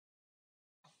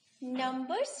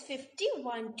Numbers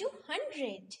 51 to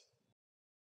 100.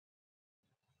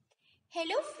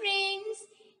 Hello friends,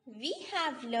 we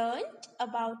have learned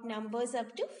about numbers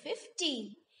up to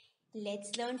 50.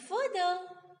 Let's learn further.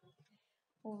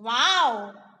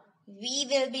 Wow! We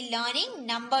will be learning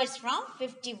numbers from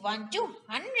 51 to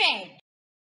 100.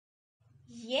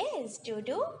 Yes,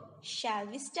 Dodo. Shall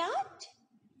we start?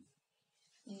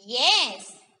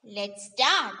 Yes, let's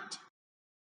start.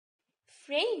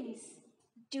 Friends,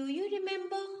 do you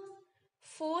remember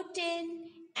 410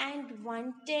 and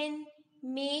 110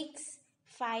 makes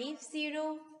 50?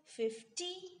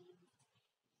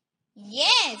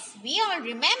 Yes, we all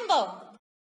remember.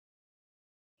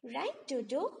 Right,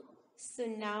 Dodo? So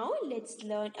now let's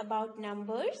learn about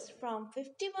numbers from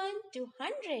 51 to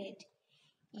 100.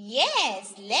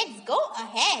 Yes, let's go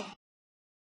ahead.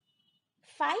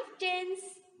 5 tens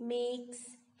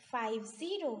makes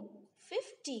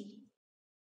 50.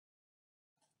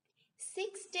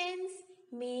 6 tens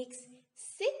makes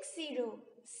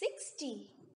 60.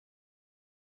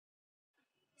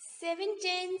 7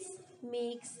 tens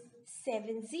makes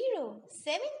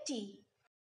 70.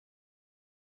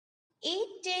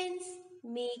 8 tens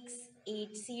makes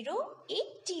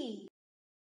 80.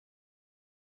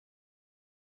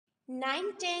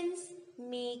 9 tens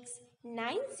makes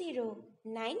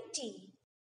 90.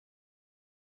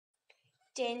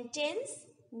 10 tens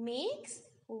makes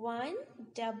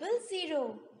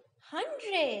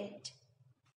 100.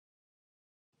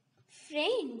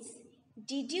 Friends,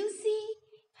 did you see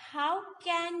how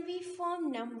can we form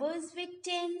numbers with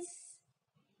tens?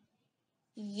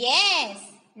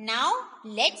 Yes, now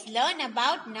let's learn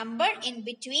about number in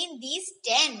between these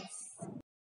tens.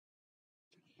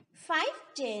 5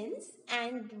 tens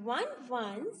and 1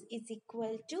 ones is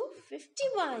equal to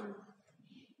 51.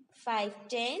 5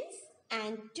 tens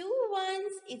and 2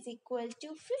 ones is equal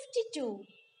to 52.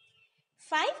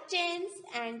 5 tens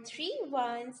and 3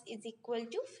 ones is equal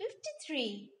to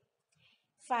 53.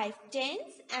 5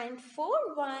 tens and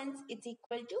 4 ones is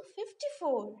equal to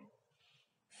 54.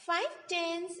 5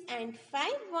 tens and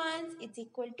 5 ones is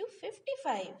equal to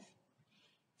 55.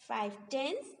 5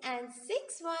 tens and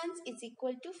 6 ones is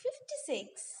equal to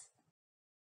 56.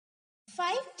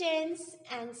 5 tens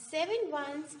and 7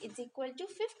 ones is equal to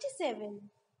 57.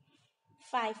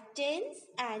 5 tens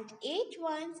and 8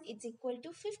 ones is equal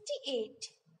to 58.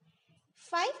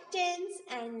 5 tens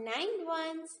and 9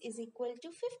 ones is equal to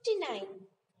 59.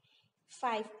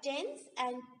 5 tens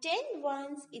and 10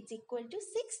 ones is equal to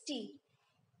 60.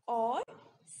 Or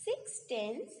 6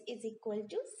 tens is equal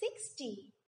to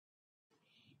 60.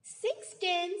 6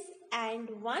 tens and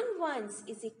 1 ones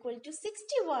is equal to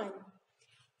 61.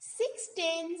 6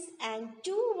 tens and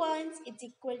 2 ones is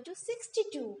equal to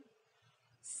 62.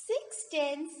 6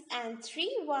 tens and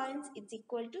 3 ones is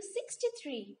equal to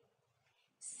 63.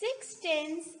 6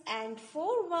 tens and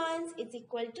 4 ones is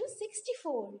equal to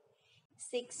 64.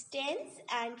 6 tens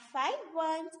and 5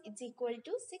 ones is equal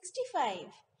to 65.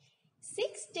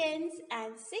 6 tens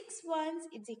and 6 ones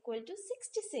is equal to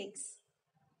 66.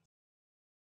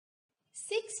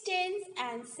 6 tens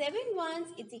and 7 ones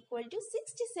is equal to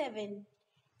 67.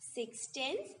 6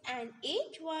 tens and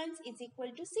 8 ones is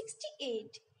equal to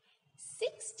 68.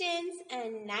 6 tens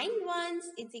and 9 ones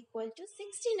is equal to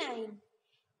 69.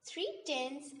 3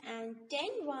 tens and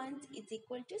 10 ones is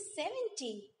equal to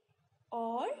 70.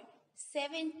 Or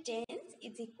 7 tens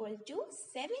is equal to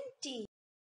 70.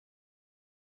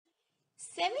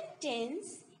 7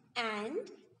 tens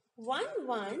and 1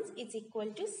 ones is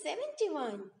equal to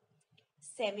 71.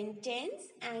 7 tens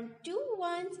and 2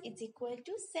 ones is equal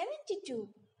to 72.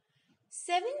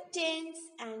 7 tens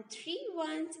and 3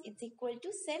 ones is equal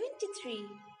to 73.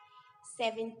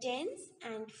 7 tens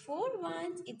and 4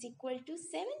 ones is equal to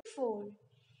 74.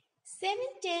 7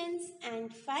 tens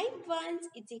and 5 ones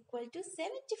is equal to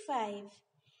 75.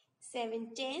 7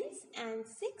 tens and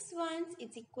 6 ones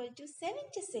is equal to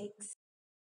 76.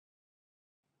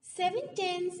 7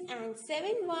 tens and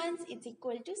 7 ones is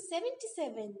equal to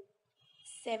 77.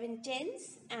 7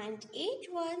 tens and 8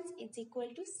 ones is equal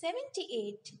to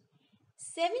 78.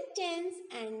 7 tens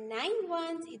and 9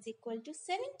 ones is equal to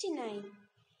 79.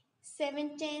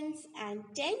 7 tens and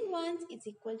 10 ones is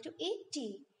equal to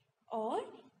 80. Or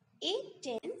 8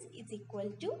 tens is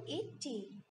equal to 80.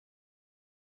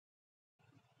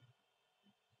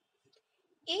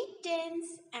 8 tens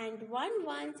and 1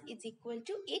 ones is equal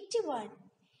to 81.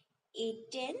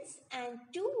 8 tens and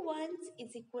 2 ones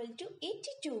is equal to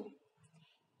 82.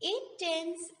 8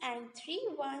 tens and 3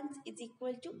 ones is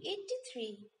equal to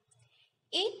 83.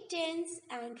 8 tens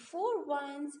and 4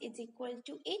 ones is equal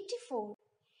to 84.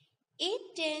 8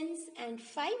 tens and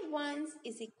 5 ones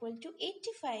is equal to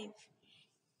 85.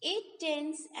 8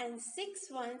 tens and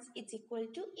 6 ones is equal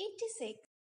to 86.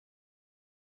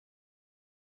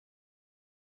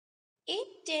 8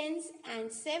 tens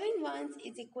and 7 ones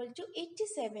is equal to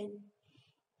 87.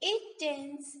 8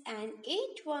 tens and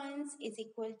 8 ones is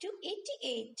equal to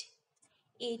 88.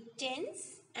 8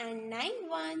 tens and 9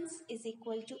 ones is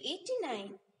equal to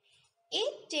 89. 8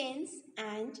 tens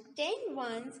and 10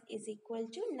 ones is equal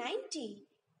to 90,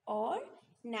 or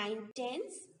 9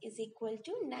 tens is equal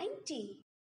to 90.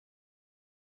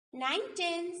 9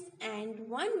 tens and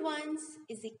 1 ones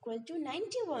is equal to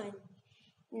 91.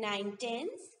 9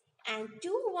 tens and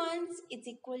 2 ones is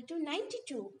equal to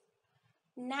 92.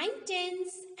 9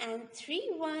 tens and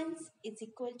 3 ones is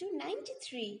equal to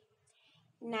 93.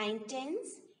 9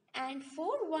 tens and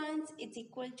 4 ones is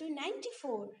equal to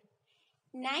 94.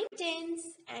 9 tens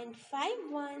and 5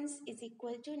 ones is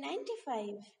equal to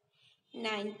 95.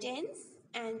 9 tens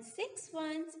and 6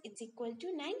 ones is equal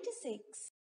to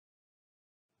 96.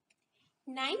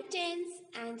 9 tens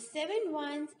and 7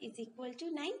 ones is equal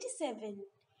to 97.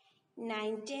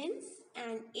 9 tens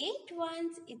and 8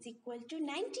 ones is equal to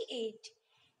 98.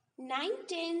 9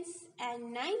 tens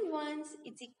and 9 ones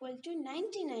is equal to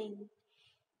 99.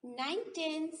 9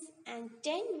 tens and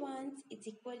 10 ones is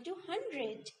equal to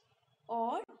 100,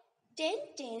 or 10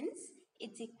 tens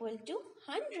is equal to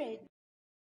 100.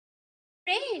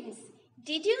 Friends,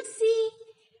 did you see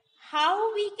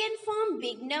how we can form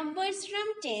big numbers from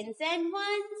tens and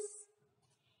ones?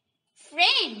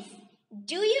 Friends,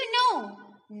 do you know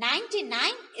 99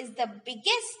 is the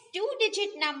biggest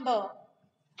two-digit number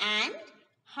and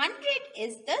 100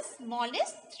 is the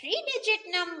smallest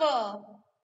three-digit number?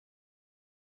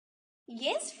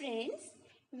 Yes, friends,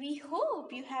 we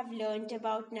hope you have learnt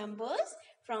about numbers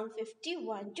from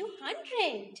 51 to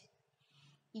 100.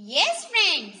 Yes,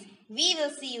 friends, we will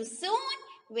see you soon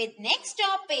with next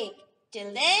topic.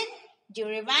 Till then, do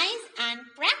revise and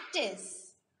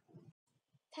practice.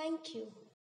 Thank you.